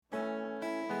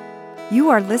You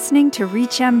are listening to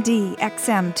ReachMD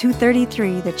XM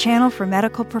 233, the channel for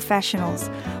medical professionals.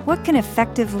 What can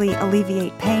effectively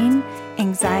alleviate pain,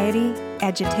 anxiety,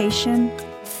 agitation,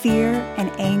 fear,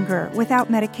 and anger without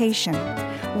medication?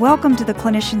 Welcome to the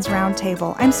Clinicians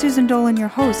Roundtable. I'm Susan Dolan, your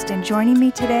host, and joining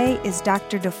me today is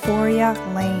Dr. DeForia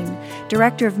Lane,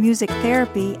 Director of Music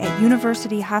Therapy at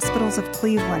University Hospitals of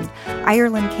Cleveland,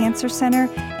 Ireland Cancer Center,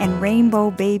 and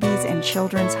Rainbow Babies and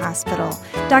Children's Hospital.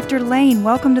 Dr. Lane,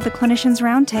 welcome to the Clinicians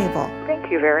Roundtable. Thank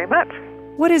you very much.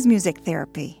 What is music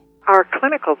therapy? Our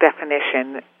clinical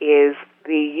definition is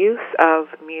the use of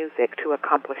music to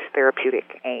accomplish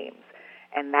therapeutic aims.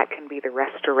 And that can be the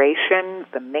restoration,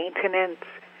 the maintenance,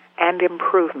 and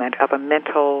improvement of a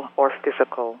mental or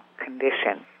physical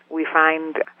condition. We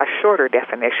find a shorter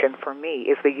definition for me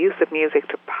is the use of music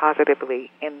to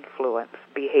positively influence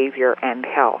behavior and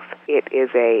health. It is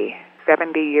a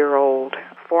 70-year-old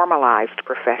formalized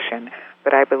profession,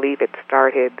 but I believe it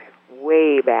started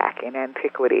way back in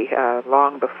antiquity,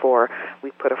 long before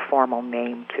we put a formal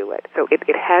name to it. So it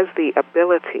has the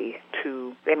ability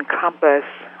to encompass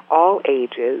all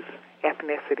ages,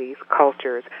 ethnicities,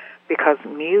 cultures, because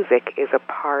music is a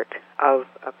part of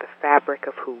the fabric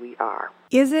of who we are.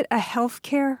 Is it a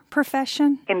healthcare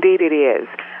profession? Indeed it is.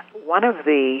 One of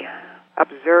the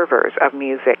observers of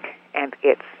music and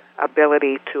its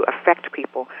ability to affect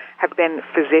people have been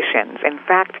physicians. In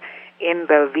fact, in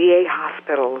the VA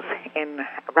hospitals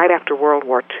right after World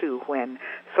War II, when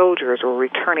soldiers were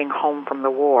returning home from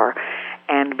the war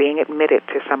and being admitted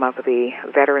to some of the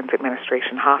Veterans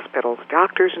Administration hospitals,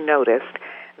 doctors noticed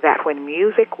that when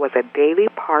music was a daily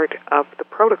part of the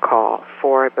protocol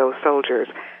for those soldiers,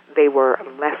 they were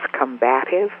less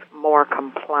combative, more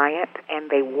compliant, and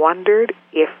they wondered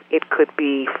if it could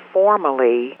be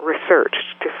formally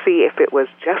researched to see if it was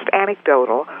just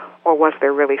anecdotal or was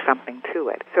there really something to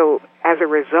it. So as a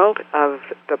result of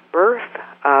the birth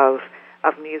of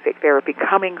music therapy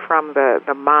coming from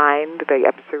the mind,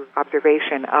 the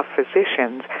observation of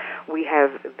physicians, we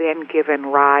have then given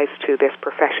rise to this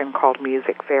profession called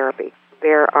music therapy.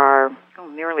 There are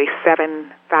nearly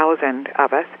 7,000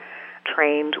 of us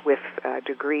trained with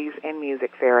degrees in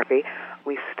music therapy.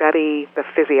 We study the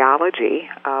physiology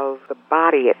of the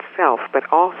body itself, but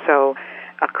also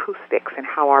acoustics and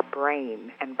how our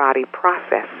brain and body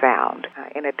process sound.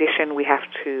 In addition, we have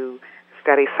to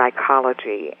study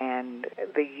psychology and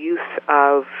the use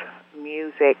of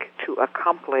music to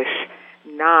accomplish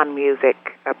non-music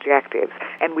objectives.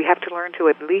 And we have to learn to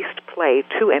at least play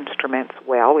two instruments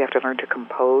well. We have to learn to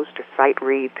compose, to sight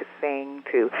read, to sing,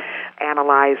 to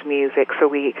analyze music. So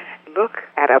we look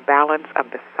at a balance of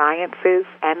the sciences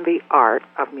and the art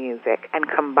of music and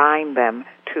combine them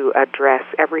to address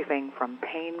everything from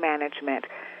pain management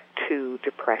to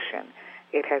depression.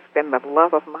 It has been the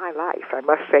love of my life, I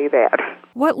must say that.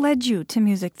 What led you to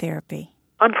music therapy?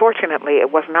 Unfortunately,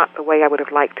 it was not the way I would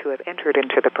have liked to have entered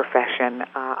into the profession.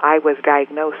 I was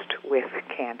diagnosed with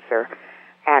cancer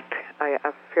at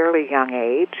a fairly young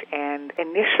age, and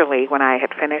initially when I had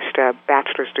finished a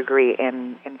bachelor's degree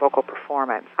in vocal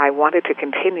performance, I wanted to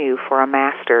continue for a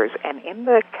master's, and in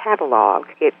the catalog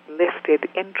it listed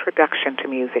Introduction to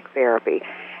Music Therapy.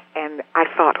 And I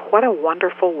thought, what a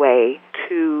wonderful way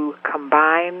to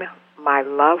combine my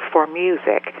love for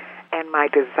music and my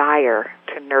desire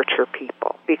to nurture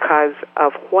people because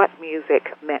of what music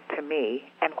meant to me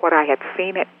and what I had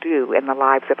seen it do in the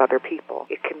lives of other people.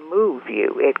 It can move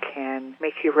you. It can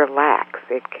make you relax.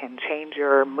 It can change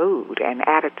your mood and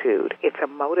attitude. It's a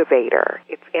motivator.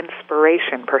 It's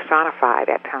inspiration personified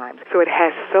at times. So it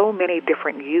has so many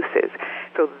different uses.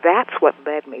 So that's what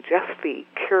led me, just the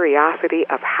curiosity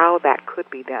of how that could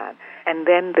be done. And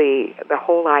then the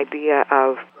whole idea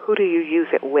of who do you use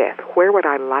it with? Where would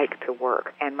I like to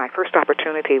work? And my first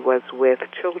opportunity was with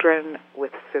children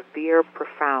with severe,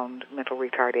 profound mental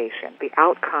retardation. The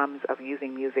outcomes of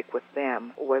using music with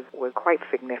them was quite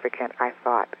significant, I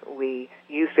thought. We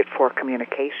used it for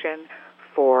communication,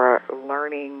 for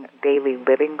learning daily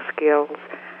living skills,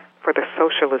 for the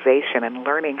socialization and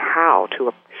learning how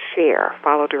to share,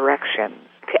 follow directions,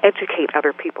 to educate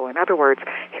other people. In other words,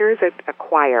 here's a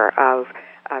choir of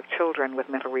children with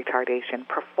mental retardation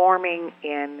performing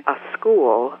in a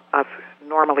school of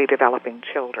normally developing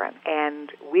children.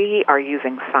 And we are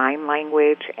using sign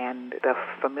language and the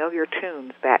familiar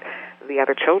tunes that the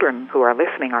other children who are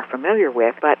listening are familiar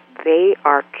with, but they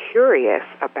are curious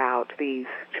about these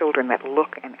children that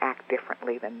look and act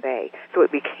differently than they. So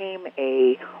it became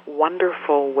a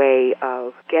wonderful way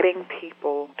of getting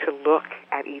people to look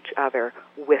at each other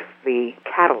with the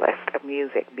catalyst of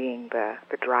music being the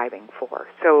driving force.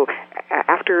 So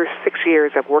after 6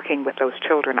 years of working with those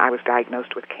children, I was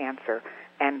diagnosed with cancer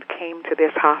and came to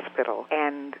this hospital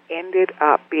and ended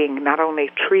up being not only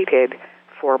treated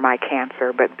for my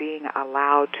cancer, but being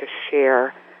allowed to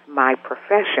share my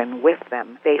profession with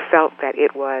them. They felt that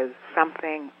it was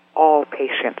something all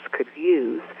patients could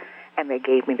use, and they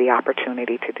gave me the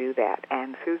opportunity to do that.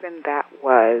 And Susan, that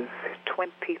was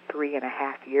 23 and a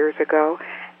half years ago,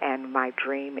 and my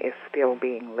dream is still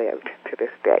being lived to this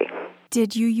day.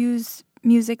 Did you use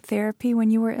music therapy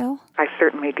when you were ill? I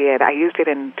certainly did. I used it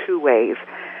in two ways.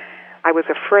 I was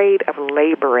afraid of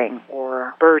laboring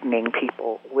or burdening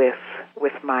people with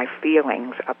my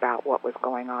feelings about what was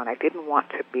going on. I didn't want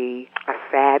to be a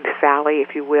sad Sally,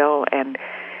 if you will, and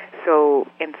so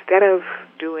instead of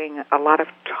doing a lot of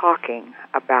talking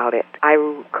about it,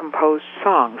 I composed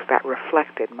songs that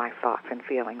reflected my thoughts and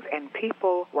feelings, and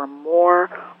people were more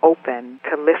open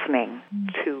to listening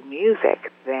to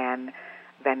music than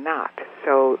not.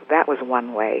 So that was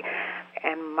one way.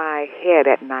 And my head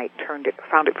at night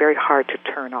found it very hard to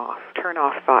turn off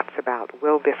thoughts about,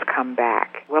 will this come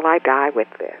back? Will I die with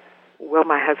this? Will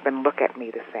my husband look at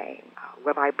me the same?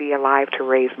 Will I be alive to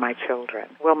raise my children?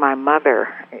 Will my mother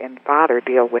and father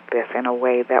deal with this in a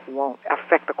way that won't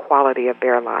affect the quality of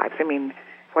their lives? I mean,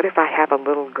 what if I have a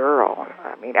little girl?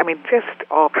 I mean, just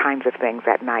all kinds of things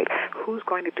at night. Who's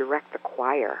going to direct the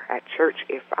choir at church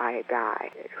if I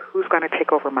die? Who's going to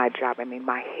take over my job? I mean,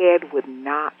 my head would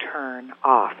not turn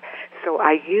off. So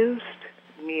I used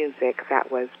music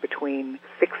that was between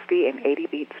 60 and 80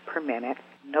 beats per minute,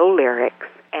 no lyrics,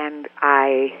 and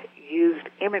I used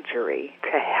imagery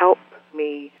to help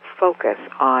me focus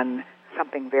on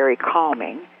something very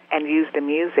calming, and use the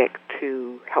music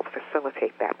to help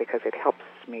facilitate that because it helps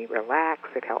me relax,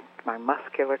 it helps my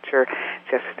musculature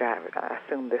just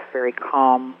assume this very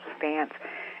calm stance,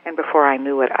 and before I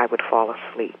knew it, I would fall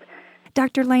asleep.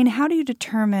 Dr. Lane, how do you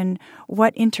determine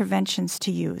what interventions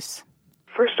to use?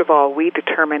 First of all, we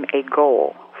determine a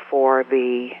goal for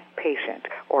the patient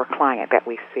or client that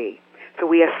we see. So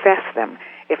we assess them.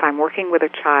 If I'm working with a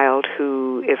child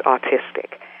who is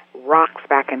autistic, rocks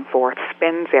back and forth,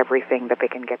 spins everything that they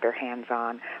can get their hands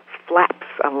on, flaps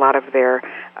a lot of their,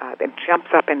 jumps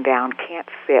up and down, can't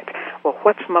sit. Well,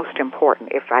 what's most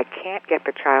important? If I can't get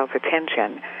the child's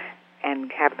attention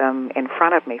and have them in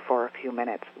front of me for a few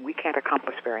minutes, we can't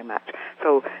accomplish very much.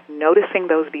 So noticing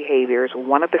those behaviors,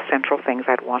 one of the central things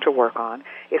I'd want to work on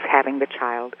is having the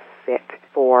child sit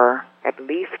for at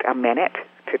least a minute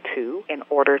to two in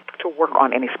order to work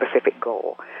on any specific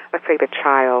goal. Let's say the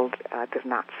child does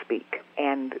not speak,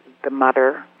 and the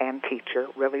mother and teacher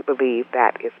really believe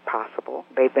that is possible.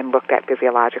 They've been looked at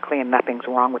physiologically, and nothing's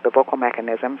wrong with the vocal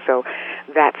mechanism, so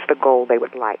that's the goal they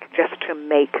would like, just to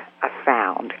make a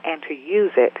sound and to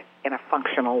use it in a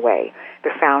functional way.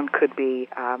 The sound could be,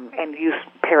 and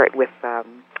pair it with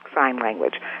sign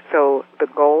language. So the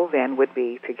goal then would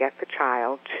be to get the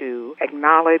child to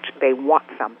acknowledge they want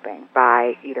something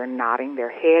by either nodding their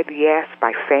head yes,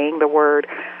 by saying the word,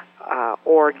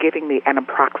 or giving an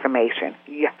approximation,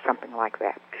 yes, something like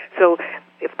that. So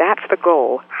if that's the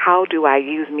goal, how do I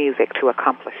use music to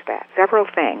accomplish that? Several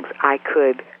things. I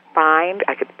could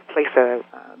place a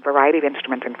variety of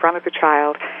instruments in front of the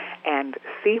child and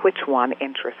see which one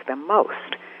interests them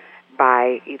most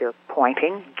by either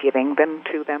pointing, giving them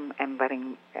to them, and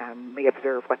letting me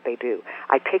observe what they do.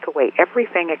 I take away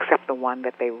everything except the one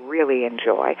that they really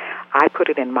enjoy. I put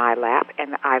it in my lap,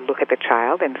 and I look at the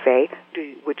child and say,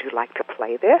 would you like to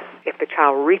play this? If the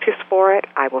child reaches for it,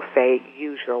 I will say,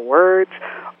 use your words,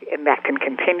 and that can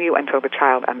continue until the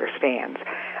child understands.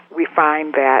 We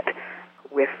find that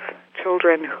with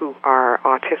children who are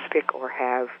autistic or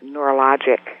have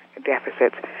neurologic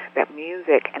deficits, that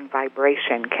music and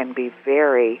vibration can be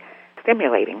very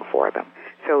stimulating for them.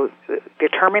 So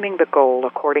determining the goal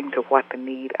according to what the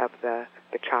need of the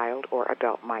child or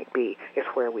adult might be is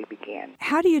where we begin.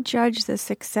 How do you judge the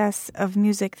success of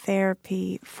music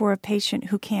therapy for a patient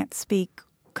who can't speak,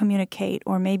 communicate,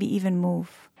 or maybe even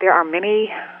move? There are many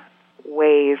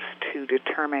ways to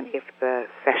determine if the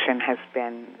session has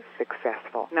been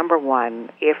successful. Number one,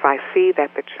 if I see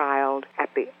that the child at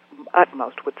the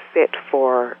utmost would sit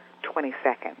for 20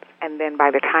 seconds, and then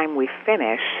by the time we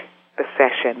finish, the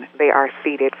session, they are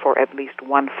seated for at least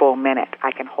 1 full minute.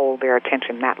 I can hold their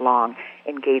attention that long,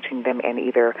 engaging them in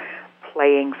either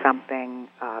playing something,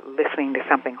 listening to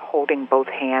something, holding both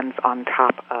hands on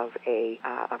top of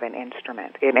an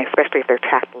instrument. And especially if they're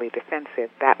tactily defensive,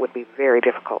 that would be very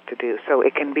difficult to do. So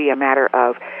it can be a matter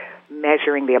of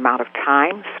measuring the amount of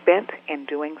time spent in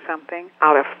doing something.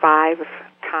 Out of 5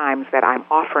 times that I'm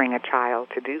offering a child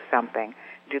to do something,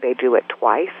 do they do it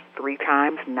twice, 3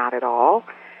 times? Not at all.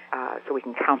 So we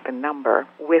can count the number.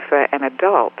 With an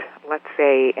adult, let's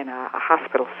say in a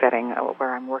hospital setting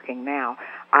where I'm working now,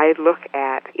 I look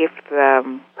at if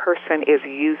the person is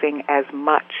using as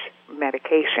much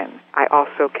medication. I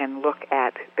also can look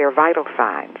at their vital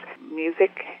signs.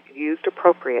 Music used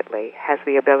appropriately has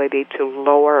the ability to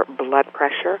lower blood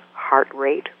pressure, heart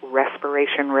rate,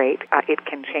 respiration rate. It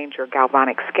can change your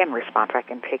galvanic skin response. I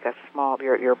can take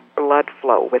your blood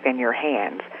flow within your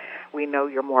hands. We know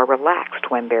you're more relaxed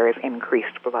when there is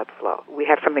increased blood flow. We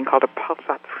have something called a pulse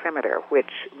oximeter,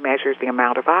 which measures the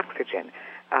amount of oxygen.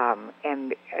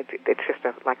 And it's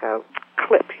just like a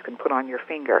clip you can put on your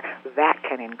finger. That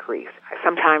can increase.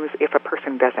 Sometimes if a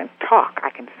person doesn't talk, I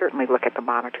can certainly look at the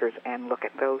monitors and look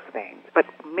at those things. But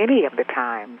many of the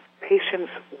times,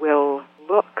 patients will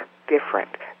look different.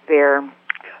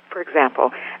 For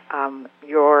example,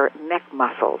 your neck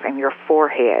muscles and your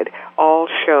forehead all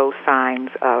show signs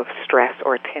of stress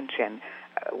or tension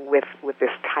with this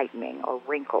tightening or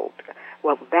wrinkled.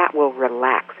 Well, that will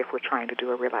relax if we're trying to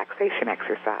do a relaxation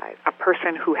exercise. A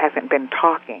person who hasn't been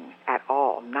talking at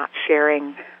all, not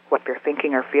sharing what they're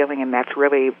thinking or feeling, and that's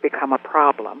really become a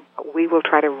problem, we will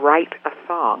try to write a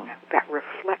song that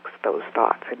reflects those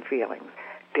thoughts and feelings.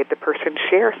 Did the person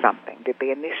share something? Did they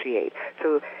initiate?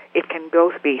 So it can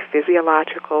both be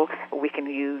physiological. We can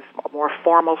use a more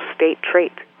formal state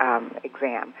trait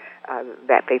exam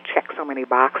that they check so many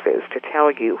boxes to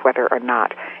tell you whether or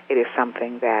not it is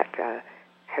something that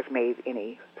has made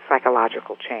any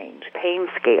psychological change. Pain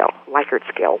scale, Likert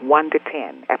scale, 1 to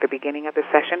 10. At the beginning of the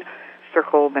session,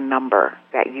 circle the number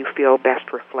that you feel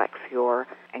best reflects your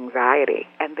anxiety,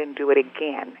 and then do it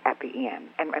again at the end.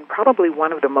 And probably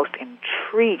one of the most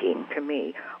intriguing to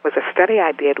me was a study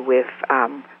I did with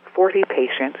 40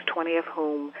 patients, 20 of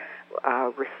whom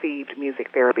received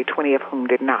music therapy, 20 of whom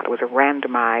did not. It was a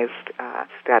randomized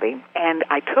study. And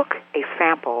I took a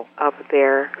sample of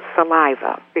their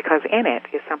saliva because in it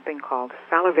is something called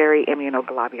salivary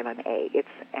immunoglobulin A. It's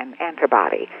an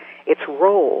antibody. Its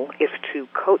role is to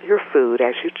coat your food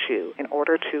as you chew in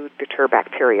order to deter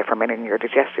bacteria from entering your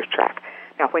digestive tract.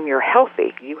 Now, when you're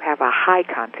healthy, you have a high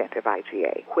content of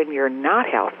IgA. When you're not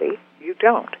healthy, you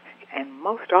don't. And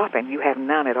most often, you have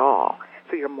none at all.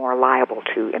 So you're more liable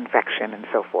to infection and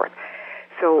so forth.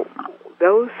 So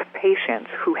those patients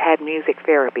who had music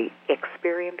therapy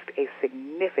experienced a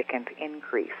significant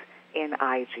increase in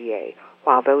IgA,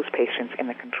 while those patients in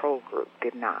the control group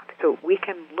did not. So we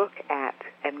can look at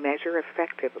and measure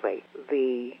effectively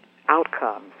the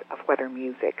outcomes of whether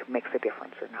music makes a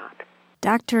difference or not.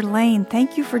 Dr. Lane,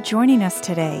 thank you for joining us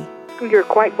today. You're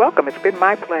quite welcome. It's been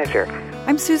my pleasure.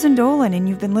 I'm Susan Dolan, and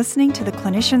you've been listening to the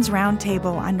Clinicians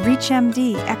Roundtable on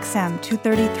ReachMD XM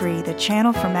 233, the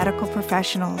channel for medical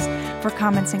professionals. For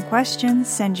comments and questions,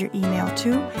 send your email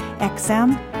to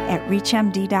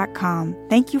xm@reachmd.com.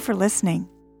 Thank you for listening.